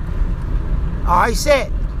physically. I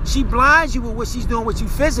said, she blinds you with what she's doing with you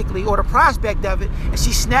physically or the prospect of it, and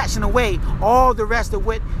she's snatching away all the rest of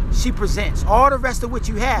what she presents, all the rest of what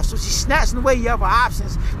you have. So she's snatching away your other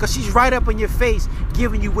options because she's right up in your face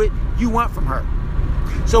giving you what you want from her.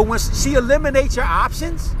 So when she eliminates your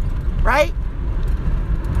options, right,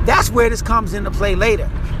 that's where this comes into play later.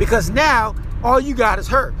 Because now, all you got is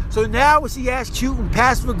her. So now when she acts cute and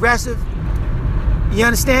passive-aggressive, you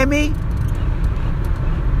understand me?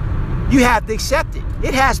 You have to accept it.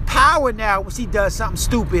 It has power now when she does something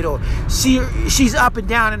stupid or she's up and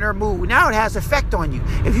down in her mood. Now it has effect on you.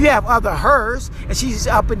 If you have other hers and she's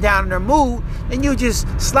up and down in her mood, then you just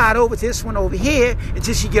slide over to this one over here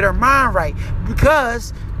until she get her mind right.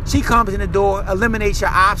 Because she comes in the door, eliminates your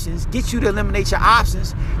options, gets you to eliminate your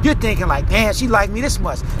options. You're thinking like, man, she liked me this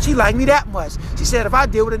much. She liked me that much. She said if I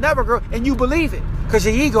deal with another girl, and you believe it because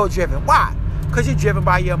you're ego driven. Why? Because you're driven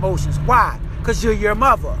by your emotions. Why? Because you're your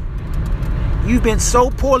mother. You've been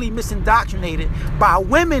so poorly misindoctrinated by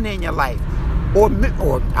women in your life, or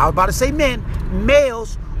I was about to say men,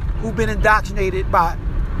 males who've been indoctrinated by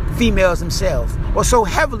females themselves, or so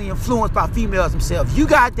heavily influenced by females themselves. You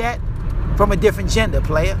got that from a different gender,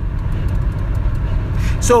 player.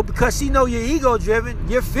 So because she know you're ego driven,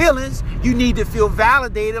 your feelings, you need to feel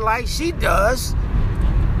validated like she does.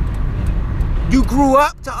 You grew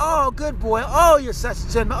up to, oh, good boy. Oh, you're such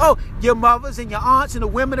a gentleman. Oh, your mothers and your aunts and the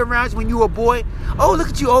women around you when you were a boy. Oh, look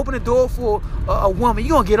at you open the door for a woman.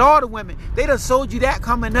 You're going to get all the women. They done sold you that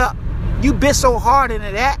coming up. You bit so hard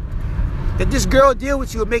into that this girl deal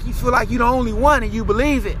with you and make you feel like you're the only one and you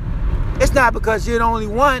believe it. It's not because you're the only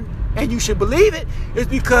one and you should believe it. It's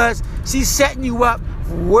because she's setting you up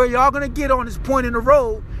for where y'all going to get on this point in the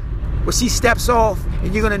road where she steps off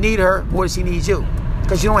and you're going to need her more than she needs you.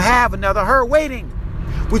 Because you don't have another her waiting,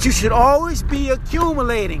 which you should always be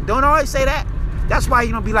accumulating. Don't always say that. That's why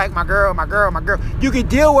you don't be like, my girl, my girl, my girl. You can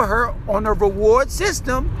deal with her on the reward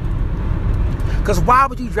system. Because why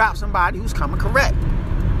would you drop somebody who's coming correct?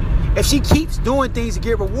 If she keeps doing things to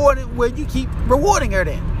get rewarded, well, you keep rewarding her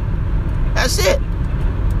then. That's it.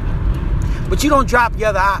 But you don't drop the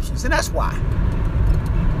other options, and that's why.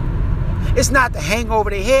 It's not to hang over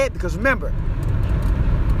their head, because remember,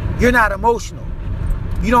 you're not emotional.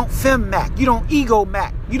 You don't fem-mac. You don't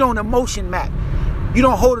ego-mac. You don't emotion-mac. You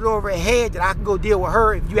don't hold it over her head that I can go deal with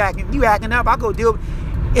her. If you acting up, I'll go deal with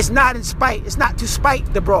it. It's not in spite. It's not to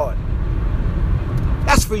spite the broad.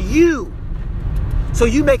 That's for you. So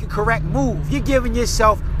you make a correct move. You're giving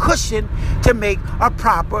yourself cushion to make a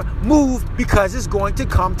proper move because it's going to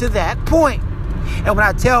come to that point. And when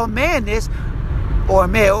I tell a man this, or a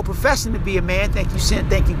male, professing to be a man, thank you, sin,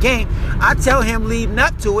 thank you, game, I tell him leading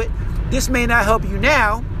up to it, this may not help you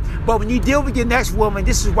now, but when you deal with your next woman,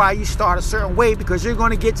 this is why you start a certain way, because you're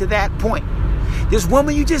going to get to that point. This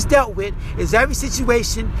woman you just dealt with is every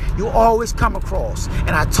situation you always come across.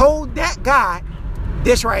 And I told that guy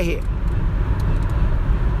this right here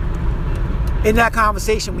in that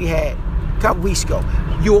conversation we had a couple weeks ago.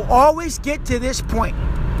 You'll always get to this point,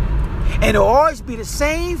 and it'll always be the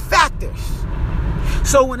same factors.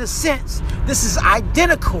 So in a sense, this is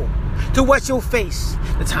identical to what you'll face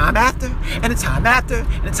the time after, and the time after,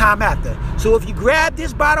 and the time after. So if you grab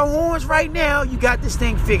this by the horns right now, you got this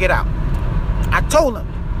thing figured out. I told him.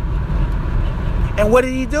 And what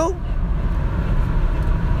did he do?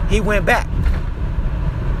 He went back.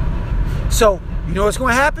 So, you know what's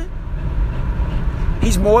going to happen?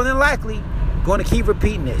 He's more than likely going to keep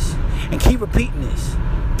repeating this, and keep repeating this.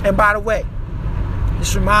 And by the way,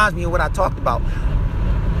 this reminds me of what I talked about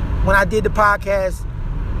when I did the podcast.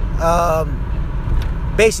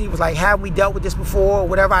 Basically, it was like, haven't we dealt with this before, or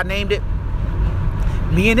whatever I named it.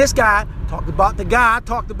 Me and this guy talked about the guy I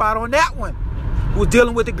talked about on that one, who was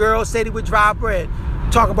dealing with the girl, said he would drive her,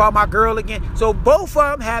 and talk about my girl again. So both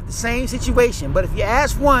of them have the same situation. But if you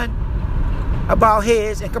ask one about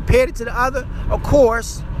his and compared it to the other, of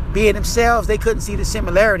course, being themselves, they couldn't see the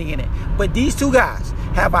similarity in it. But these two guys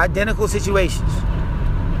have identical situations.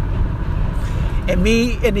 And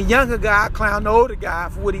me and the younger guy clowned the older guy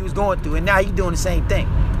for what he was going through. And now you're doing the same thing.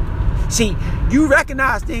 See, you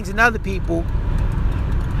recognize things in other people,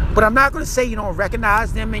 but I'm not going to say you don't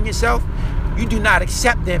recognize them in yourself. You do not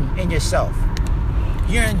accept them in yourself.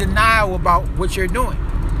 You're in denial about what you're doing.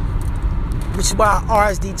 Which is why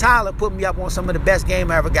RSD Tyler put me up on some of the best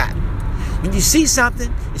game I ever got. When you see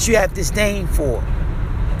something that you have disdain for,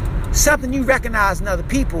 something you recognize in other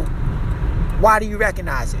people, why do you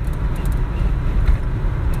recognize it?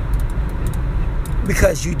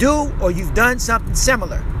 Because you do, or you've done something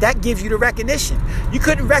similar. That gives you the recognition. You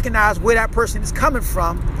couldn't recognize where that person is coming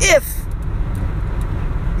from if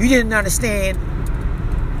you didn't understand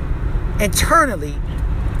internally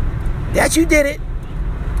that you did it,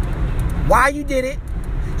 why you did it,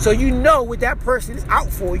 so you know what that person is out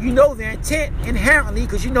for. You know their intent inherently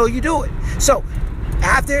because you know you do it. So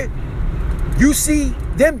after you see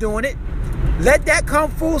them doing it, let that come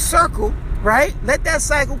full circle, right? Let that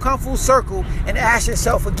cycle come full circle and ask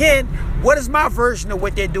yourself again, what is my version of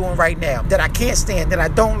what they're doing right now that I can't stand, that I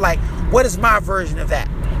don't like? What is my version of that?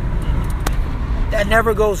 That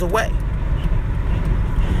never goes away.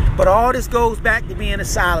 But all this goes back to being a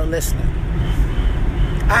silent listener.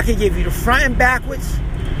 I can give you the front and backwards.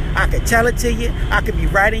 I can tell it to you. I could be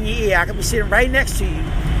right in your ear. I could be sitting right next to you.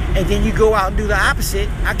 And then you go out and do the opposite.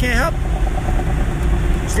 I can't help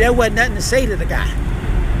it. So there wasn't nothing to say to the guy.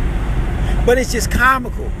 But it's just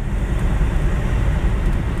comical.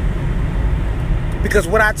 Because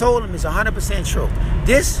what I told him is 100% true.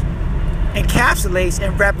 This encapsulates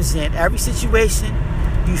and represents every situation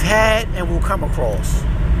you've had and will come across.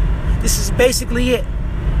 This is basically it.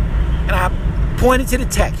 And I pointed to the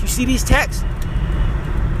text. You see these texts?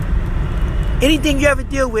 Anything you ever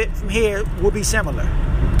deal with from here will be similar.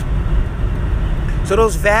 So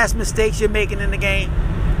those vast mistakes you're making in the game,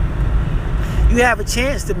 you have a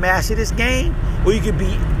chance to master this game, or you could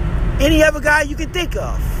be any other guy you can think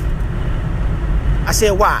of. I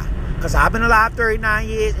said, why? Because I've been alive 39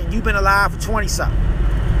 years and you've been alive for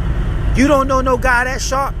 20-something. You don't know no guy that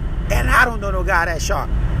sharp, and I don't know no guy that sharp.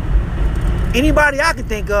 Anybody I can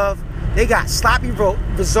think of, they got sloppy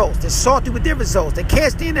results. They're salty with their results. They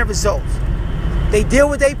can't stand their results. They deal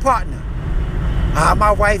with their partner.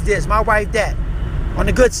 My wife this, my wife that. On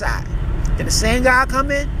the good side. Then the same guy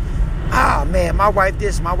come in, man, my wife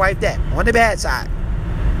this, my wife that. On the bad side.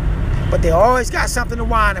 But they always got something to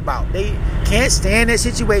whine about. They can't stand their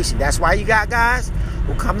situation. That's why you got guys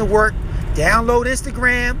who come to work, download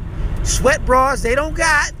Instagram, sweat bras they don't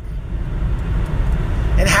got,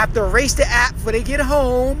 and have to erase the app before they get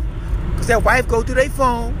home because their wife go through their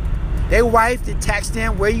phone. Their wife to text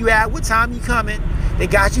them where you at, what time you coming. They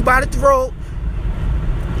got you by the throat.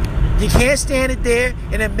 You can't stand it there.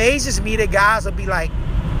 It amazes me that guys will be like,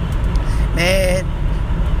 man,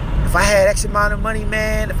 if I had X amount of money,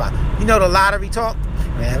 man, if I, the lottery talk,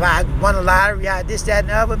 man, if I won a lottery, I this, that, and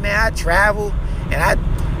the other, man, I'd travel and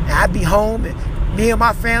I'd be home and me and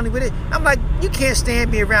my family with it. I'm like, you can't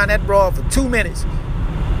stand me around that broad for 2 minutes.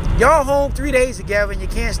 Y'all home 3 days together and you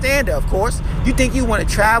can't stand her, of course. You think you want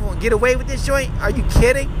to travel and get away with this joint? Are you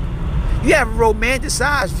kidding? You have a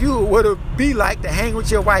romanticized view of what it would be like to hang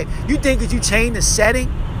with your wife. You think that you change the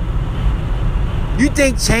setting? You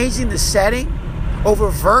think changing the setting over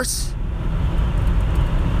verse?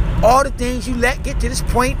 All the things you let get to this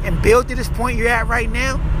point and build to this point you're at right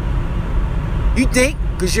now? You think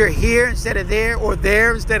because you're here instead of there or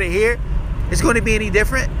there instead of here, it's going to be any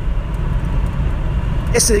different?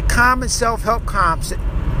 It's a common self-help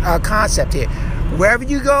concept here. Wherever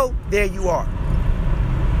you go, there you are.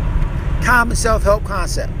 Common self-help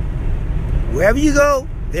concept. Wherever you go,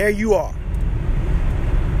 there you are.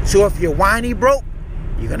 So if you're whiny broke,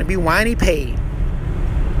 you're going to be whiny paid.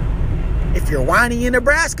 If you're whiny in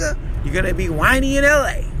Nebraska, you're going to be whiny in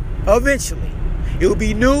LA. Eventually. It will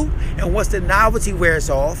be new, and once the novelty wears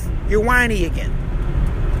off, you're whiny again.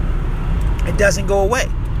 It doesn't go away.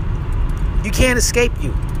 You can't escape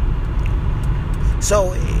you.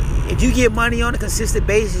 So if you get money on a consistent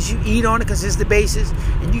basis, you eat on a consistent basis,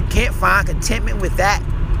 and you can't find contentment with that,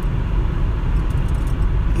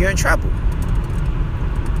 you're in trouble.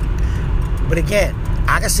 But again,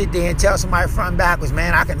 I can sit there and tell somebody front and backwards,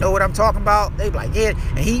 man, I can know what I'm talking about. They be like, yeah.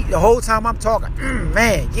 And the whole time I'm talking,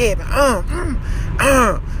 man, yeah,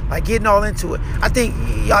 like getting all into it. I think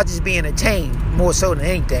y'all just being entertained more so than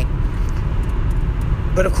anything.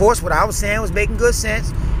 But of course, what I was saying was making good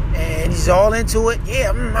sense. And he's all into it.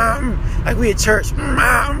 Yeah, like we at church.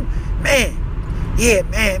 Man. Yeah,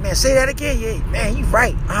 man, say that again. Yeah, man, you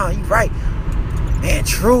right. You right. Man,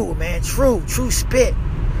 true spit.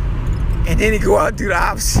 And then he go out and do the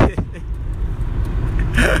opposite.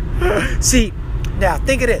 See, now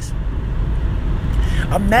think of this.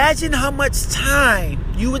 Imagine how much time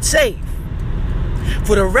you would save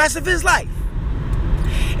for the rest of his life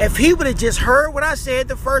if he would have just heard what I said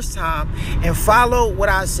the first time and followed what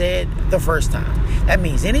I said the first time. That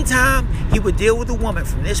means anytime he would deal with a woman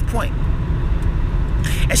from this point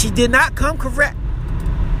and she did not come correct,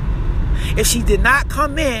 if she did not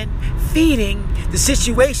come in feeding the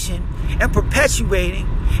situation and perpetuating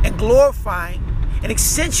and glorifying and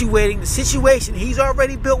accentuating the situation he's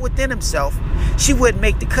already built within himself, she wouldn't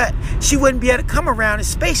make the cut. She wouldn't be able to come around in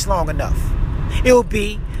space long enough. It would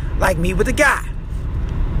be like me with a guy.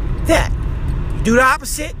 That you do the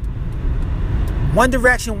opposite, one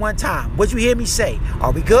direction, one time. What you hear me say?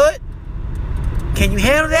 Are we good? Can you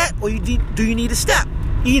handle that, or do you need a step?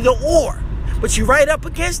 Either or. But you right up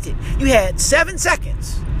against it. You had 7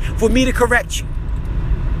 seconds for me to correct you.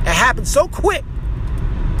 It happened so quick.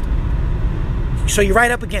 So you're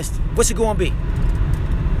right up against it. What's it going to be?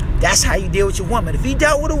 That's how you deal with your woman. If he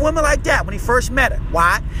dealt with a woman like that when he first met her,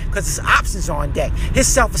 why? Because his options are on deck. His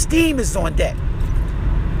self-esteem is on deck.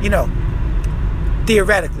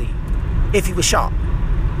 Theoretically, if he was sharp.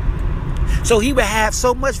 So he would have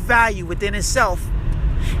so much value within himself.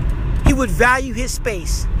 He would value his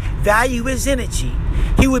space, value his energy.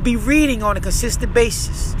 He would be reading on a consistent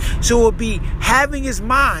basis. So it would be having his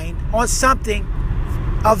mind on something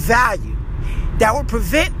of value that would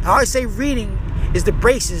prevent, I always say reading is the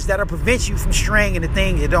braces that'll prevent you from straying into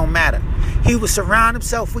things that don't matter. He would surround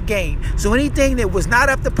himself with game. So anything that was not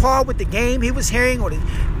up to par with the game he was hearing or the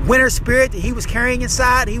winner spirit that he was carrying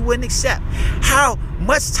inside, he wouldn't accept. How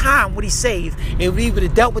much time would he save if he would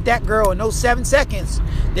have dealt with that girl in those 7 seconds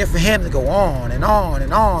than for him to go on and on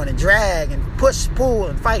and on and drag and push, pull,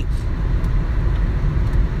 and fight?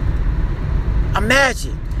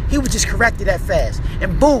 Imagine. He would just correct it that fast.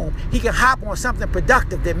 And boom, he can hop on something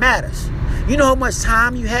productive that matters. You know how much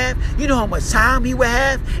time you have? You know how much time he would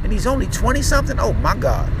have? And he's only 20-something? Oh, my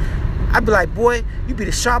God. I'd be like, boy, you be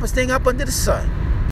the sharpest thing up under the sun.